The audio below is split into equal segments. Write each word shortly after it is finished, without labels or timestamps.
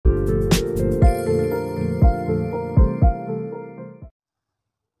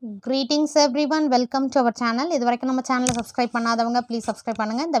Greetings everyone, welcome to our channel. இதுவரைக்கும் நம்ம சேனலை சப்ஸ்கிரைப் பண்ணாதவங்க ப்ளீஸ் சப்ஸ்கிரைப்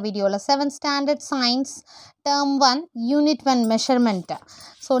பண்ணுங்கள். இந்த வீடியோவில் 7th standard science term 1 unit 1 measurement.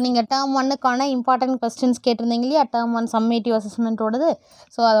 So நீங்கள் டேர்ம் 1க்கான இம்பார்ட்டன்ட் கொஸ்டின்ஸ் கேட்டிருந்தீங்க இல்லையா, term 1 summative அசஸ்மெண்ட்டோடது.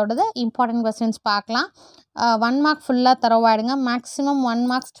 So அதோடது important questions பார்க்கலாம். 1 மார்க் ஃபுல்லாக தரவாயிடுங்க. மேக்ஸிமம் 1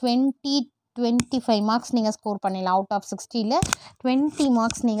 மார்க்ஸ் 25 மார்க்ஸ் நீங்கள் ஸ்கோர் பண்ணிடலாம். அவுட் ஆஃப் 60ல் 20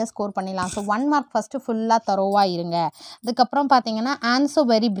 மார்க்ஸ் நீங்கள் ஸ்கோர் பண்ணிடலாம். ஸோ 1 மார்க் ஃபஸ்ட்டு ஃபுல்லாக தரோவாக இருங்க. அதுக்கப்புறம் பார்த்தீங்கன்னா answer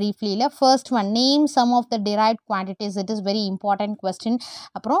very ப்ரீஃப்லியில் first one name some of the derived quantities. It is very important question.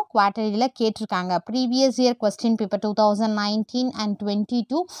 அப்புறம் குவார்ட்டரியில் கேட்டிருக்காங்க. Previous year question paper 2019 and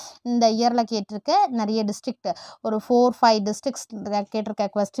 22 இந்த இயரில் கேட்டிருக்க நிறைய டிஸ்ட்ரிக்ட் ஒரு 4-5 டிஸ்ட்ரிக்ஸ் கேட்டிருக்க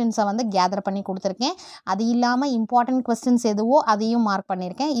கொஸ்டின்ஸை வந்து கேதர் பண்ணி கொடுத்துருக்கேன். அது இல்லாமல் இம்பார்ட்டன்ட் கொஸ்டின்ஸ் எதுவோ அதையும் மார்க்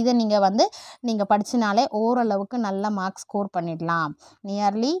பண்ணியிருக்கேன். இதை நீங்கள் படிச்சினாலே ஓரளவுக்கு நல்ல மார்க் ஸ்கோர் பண்ணிடலாம்.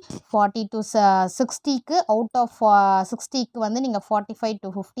 நியர்லி 40 to 60க்கு அவுட் ஆஃப் 60க்கு வந்து நீங்கள் 45 to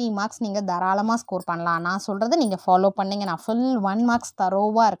 50 மார்க்ஸ் நீங்கள் தாராளமாக ஸ்கோர் பண்ணலாம். நான் சொல்கிறத நீங்கள் ஃபாலோ பண்ணிங்க. நான் ஃபுல் 1 மார்க்ஸ்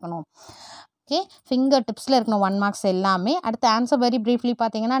தரோவாக இருக்கணும். ஓகே, ஃபிங்கர் டிப்ஸில் இருக்கணும் 1 மார்க்ஸ் எல்லாமே. அடுத்து ஆன்சர் வெரி ப்ரீஃப்லி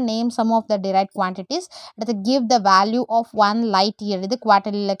பார்த்தீங்கன்னா name some of the derived quantities. அடுத்து give the value of 1 light year. இது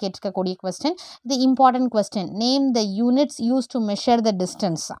குவார்ட்டர்லியில் கேட்டிருக்கக்கூடிய கொஸ்டின். இது important question. Name the units use to measure the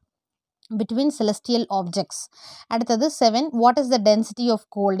distance between celestial objects. அடுத்தது 7 what is the density of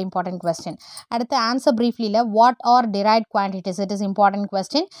gold. important question. அடுத்து answer briefly what are derived quantities. it is important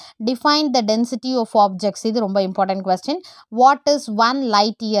question. define the density of objects. இது ரொம்ப important question. what is 1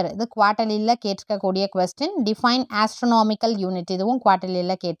 light year. இது குவார்ட்டர்லியில் கேட்டிருக்கக்கூடிய question. define astronomical unit. இதுவும்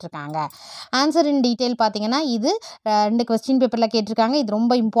குவார்ட்டர்லியில் கேட்டிருக்காங்க. answer in detail பார்த்தீங்கன்னா இது 2 question பேப்பரில் கேட்டிருக்காங்க. இது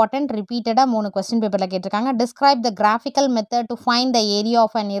ரொம்ப இம்பார்ட்டன்ட். ரிப்பீட்டடாக 3 கொஸ்டின் பேப்பரில் கேட்டிருக்காங்க. describe the graphical method to find the area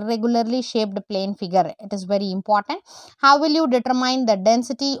of an irregularly shaped plane figure. it is very important. how will you determine the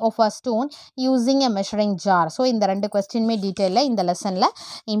density of a stone using a measuring jar. so இந்த 2 கொஸ்டின்மே டீட்டெயிலில் இந்த லெசனில்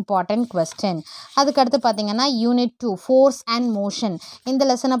important question. அதுக்கு அடுத்து பார்த்தீங்கன்னா unit 2 force and motion.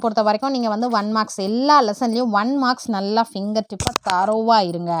 இந்த லெசனை பொறுத்த வரைக்கும் நீங்கள் வந்து 1 மார்க்ஸ் எல்லா லெசன்லையும் 1 மார்க்ஸ் நல்லா ஃபிங்கர் டிப்பாக தரோவாக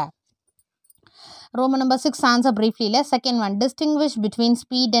இருங்க. Roman number 6 answer briefly. Second one distinguish between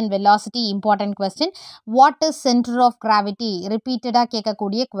speed and velocity. important question. what is center of gravity. repeatedா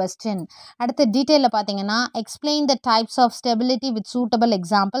கேட்கக்கூடிய question. அடுத்து டீட்டெயில பார்த்தீங்கன்னா explain the types of stability with suitable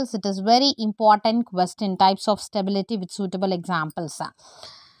examples. it is very important question. types of stability with suitable examples.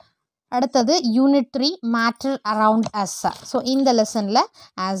 அடுத்தது unit 3 matter around us. So இந்த லெசனில்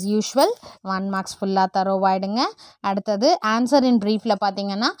as usual 1 marks ஃபுல்லாக தரோவாயிடுங்க. அடுத்தது answer இன் ப்ரீஃபில்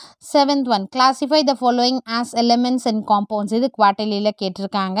பார்த்தீங்கன்னா 7th one classify the following as elements and compounds. இது குவார்ட்டர்லியில்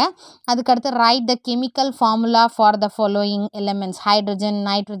கேட்டிருக்காங்க. அதுக்கடுத்து right the chemical formula for the following elements hydrogen,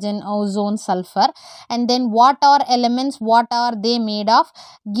 nitrogen, ozone, sulphur. And then what are elements, what are they made of,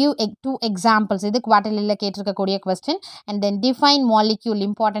 give 2 examples. இது குவார்ட்டர்லியில் கேட்டிருக்கக்கூடிய question. And then define molecule.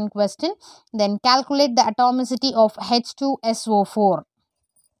 Important question. then calculate the atomicity of H2SO4.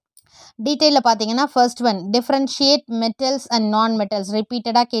 டீட்டெயிலில் பார்த்தீங்கன்னா first one differentiate metals and non-metals.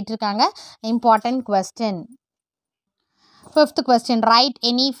 ரிப்பீட்டடாக கேட்டிருக்காங்க. Important question. 5th question write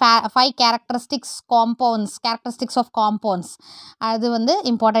any 5 characteristics of compounds. அது வந்து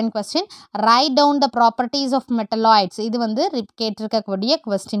important question. write down the properties of metalloids. இது வந்து கேட்டிருக்கக்கூடிய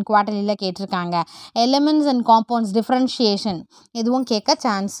question. குவார்ட்டர்லியில் கேட்டிருக்காங்க. elements and compounds differentiation. இதுவும் கேட்க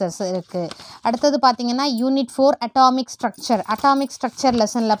சான்சஸ் இருக்குது. அடுத்தது பார்த்தீங்கன்னா யூனிட் 4 atomic structure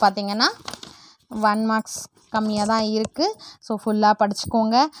லெசனில் பார்த்தீங்கன்னா 1 மார்க்ஸ் கம்மியாக தான் இருக்குது. ஸோ ஃபுல்லாக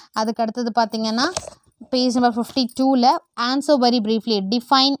படிச்சுக்கோங்க. அதுக்கு அடுத்தது பார்த்தீங்கன்னா page number 52ல் answer very briefly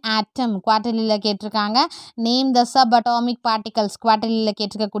define ஆட்டம். குவார்ட்டர்லியில் கேட்டிருக்காங்க. Name the sub atomic particles. குவார்ட்டர்லியில்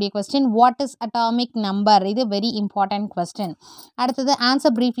கேட்டிருக்கக்கூடிய question. What is atomic number. இது வெரி இம்பார்ட்டன்ட் கொஸ்டின். அடுத்தது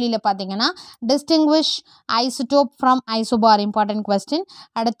ஆன்சர் ப்ரீஃப்லியில் பார்த்தீங்கன்னா distinguish isotope from isobar. Important question.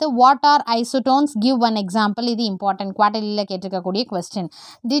 அடுத்து what are isotones, give 1 example. இது important. குவார்ட்டர்லியில் கேட்டிருக்கக்கூடிய question.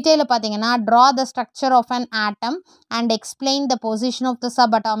 டீட்டெயிலில் பார்த்தீங்கன்னா draw the structure of an atom and explain the position of the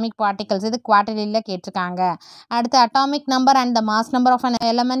sub atomic particles. இது குவார்ட்டர்லியில் கேட்டிருக்காங்க. அடுத்து atomic number and the mass number of an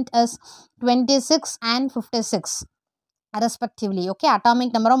element is 26 and 56 respectively. okay, atomic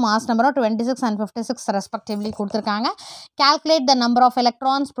number mass number 26 and 56 respectively கொடுத்திருக்காங்க. calculate the number of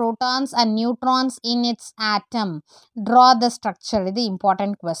electrons, protons and neutrons in its atom. draw the structure. இது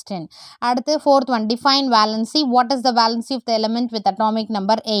important question. அடுத்து 4th one define valency. what is the valency of the element with atomic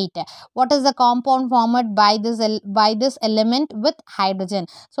number 8. what is the compound formed by this element with hydrogen.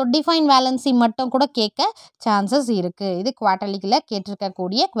 so define valency மட்டும் கூட கேட்க chances இருக்கு. இது குவார்ட்டர்லியில்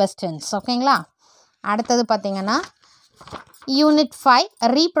கேட்டிருக்கக்கூடிய questions. ஓகேங்களா. அடுத்தது பார்த்தீங்கன்னா Unit 5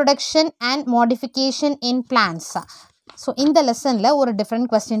 Reproduction and Modification in Plants. So இந்த லெசனில் ஒரு டிஃப்ரெண்ட்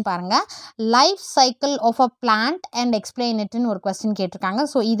கொஸ்டின் பாருங்கள். Life cycle of a plant and explain இட்னு ஒரு கொஸ்டின் கேட்டிருக்காங்க.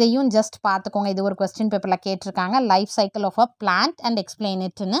 ஸோ இதையும் ஜஸ்ட் பார்த்துக்கோங்க. இது ஒரு கொஸ்டின் பேப்பரில் கேட்டிருக்காங்க, life cycle of a plant and explain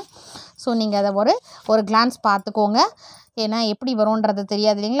இட்னு. So நீங்கள் அதை ஒரு கிளான்ஸ் பார்த்துக்கோங்க, ஏன்னா எப்படி வரும்ன்றது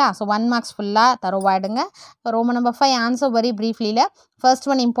தெரியாது இல்லைங்களா. ஸோ 1 மார்க்ஸ் ஃபுல்லாக தருவாயிடுங்க. Roman number 5 answer very ப்ரீஃப்லியில். First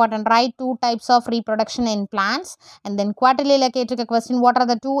one important, right 2 types of reproduction in plants. And then குவார்ட்டர்லியில் கேட்டிருக்க question, what are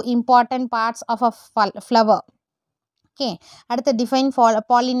the 2 important parts of a flower? Okay, அடுத்து define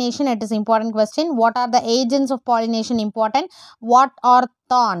pollination. It is important question. What are the agents of pollination? Important. What are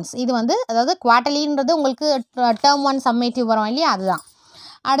thorns? இது அதாவது குவார்ட்டர்லின்றது உங்களுக்கு term 1 summative வரும் இல்லையா, அதுதான்.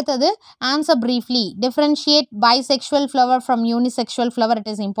 அடுத்தது answer briefly. Differentiate bisexual flower from unisexual flower. It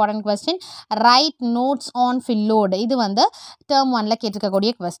is important question. Write notes on phyllodes. இது term 1ல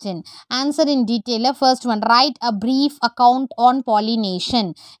கேட்டிருக்கக்கூடிய question. Answer in detail. First one, write a brief account on pollination.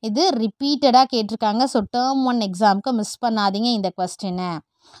 இது repeatedா கேட்டிருக்காங்க. So term 1 எக்ஸாமுக்கு miss பண்ணாதீங்க இந்த கொஸ்டினை.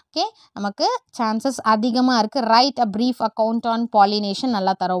 Okay, நமக்கு chances அதிகமாக இருக்குது. Right a brief account on pollination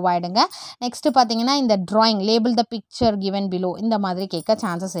நல்லா தரவாயிடுங்க. நெக்ஸ்ட்டு பார்த்தீங்கன்னா இந்த drawing, label the picture given below, இந்த மாதிரி கேட்க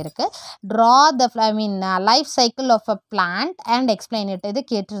சான்சஸ் இருக்குது. Draw the life cycle of a plant and explain it, இது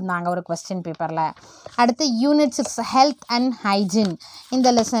கேட்டிருந்தாங்க ஒரு கொஸ்டின் பேப்பரில். அடுத்து யூனிட் 6 ஹெல்த் அண்ட் ஹைஜீன். இந்த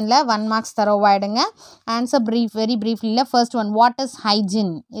லெசனில் 1 marks தரவாயிடுங்க. Answer very ப்ரீஃப்லியில். First one, what is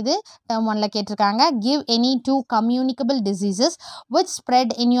hygiene? இது டேர்ம் 1ல கேட்டிருக்காங்க. Give any 2 communicable diseases which spread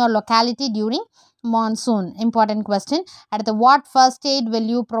in your locality during monsoon. Important question. அடுத்து what first aid will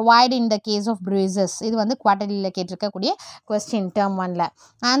you provide in the case of bruises? இது குவார்ட்டர்லியில் கேட்டிருக்கக்கூடிய question term 1ல.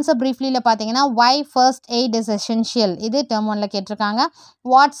 Answer ப்ரீஃப்லியில் பார்த்தீங்கன்னா why first aid is essential? இது term 1ல கேட்டிருக்காங்க.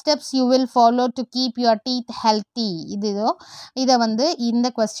 what steps you will follow to keep your teeth healthy? இதை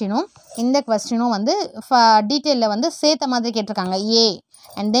இந்த கொஸ்டினும் டீட்டெயிலில் சேர்த்த மாதிரி கேட்டிருக்காங்க. A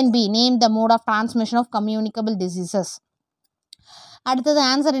and then B, name the mode of transmission of communicable diseases. அடுத்தது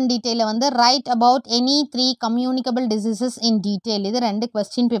answer in டீட்டெயிலில் right about any 3 communicable diseases in detail. இது 2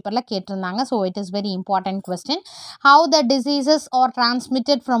 question பேப்பரில் கேட்டிருந்தாங்க. So it is very important question. How the diseases R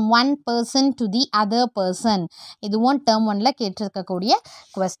transmitted from 1 person to the other person. இதுவும் term 1ல கேட்டிருக்கக்கூடிய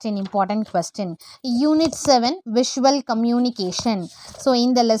question, important question. Unit 7 visual communication. So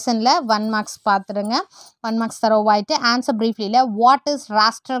இந்த லெசனில் 1 marks பார்த்துருங்க. 1 marks தரோவாயிட்டு. Answer ப்ரீஃப்லியில் what is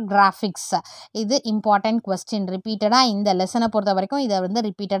raster graphics? இது important question. ரிப்பீட்டடாக இந்த லெசனை பொறுத்த வரைக்கும் இதை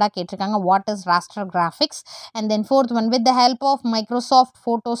ரிப்பீட்டடாக கேட்டிருக்காங்க. What is raster graphics? And then fourth one, with the help of Microsoft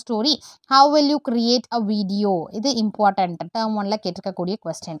photo story how will you create a video? இது important, term 1ல கேட்டிருக்கக்கூடிய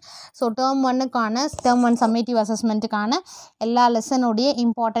question. So term 1 summative அசஸ்மெண்ட்டுக்கான எல்லா லெசனுடைய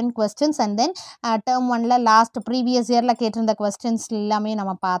important questions and then term 1ல last previous இயரில் கேட்டிருந்த questions எல்லாமே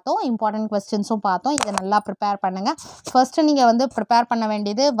நம்ம பார்த்தோம். Important கொஸ்டின்ஸும் பார்த்தோம். இதை நல்லா ப்ரிப்பேர் பண்ணுங்கள். ஃபர்ஸ்ட்டு நீங்கள் ப்ரிப்பேர் பண்ண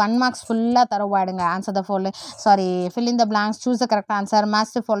வேண்டியது 1 மார்க்ஸ் ஃபுல்லாக தருவாயிடுங்க. Answer the fill in the blanks, choose the correct answer, match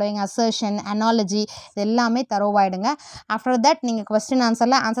the following assertion, analogy, இது எல்லாமே தரோவாயிடுங்க. ஆஃப்டர் தட் நீங்கள் கொஸ்டின்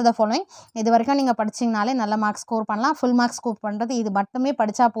ஆன்சரில் ஆன்சர் த ஃபாலோயிங் இது வரைக்கும் நீங்கள் படிச்சிங்கனாலே நல்ல மார்க்ஸ் ஸ்கோர் பண்ணலாம். ஃபுல் மார்க்ஸ் ஸ்கோர் பண்ணுறது இது மட்டுமே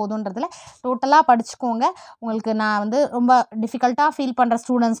படித்தா போதுன்றதில் டோட்டலாக படிச்சுக்கோங்க. உங்களுக்கு நான் ரொம்ப டிஃபிகல்ட்டாக ஃபீல் பண்ணுற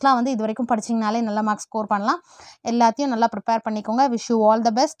ஸ்டூடெண்ட்ஸ்லாம் இது வரைக்கும் படிச்சிங்கனாலே நல்ல மார்க்ஸ் ஸ்கோர் பண்ணலாம். எல்லாத்தையும் நல்லா ப்ரிப்பேர் பண்ணிக்கோங்க. Wish you all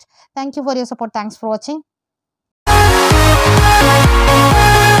the best. Thank you for your support. Thanks for வாட்சிங்.